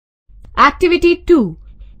Activity 2.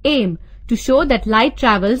 Aim to show that light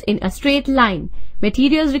travels in a straight line.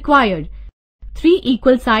 Materials required: 3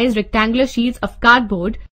 equal-sized rectangular sheets of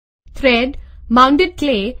cardboard, thread, mounded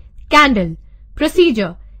clay, candle.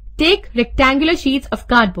 Procedure: take rectangular sheets of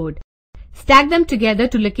cardboard. Stack them together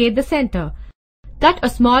to locate the center. Cut a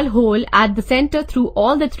small hole at the center through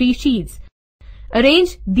all the 3 sheets.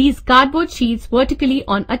 Arrange these cardboard sheets vertically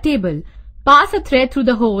on a table. Pass a thread through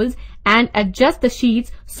the holes and adjust the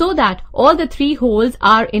sheets so that all the 3 holes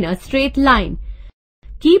are in a straight line.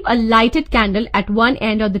 Keep a lighted candle at one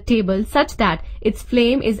end of the table such that its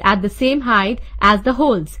flame is at the same height as the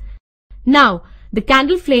holes. Now, the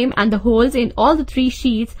candle flame and the holes in all the 3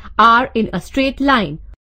 sheets are in a straight line.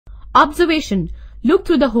 Observation: look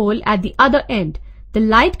through the hole at the other end. The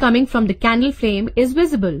light coming from the candle flame is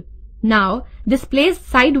visible. Now, displace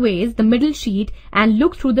sideways the middle sheet and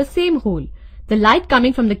look through the same hole. The light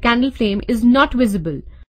coming from the candle flame is not visible.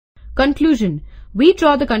 Conclusion: we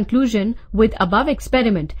draw the conclusion with above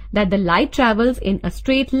experiment that the light travels in a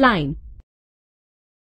straight line.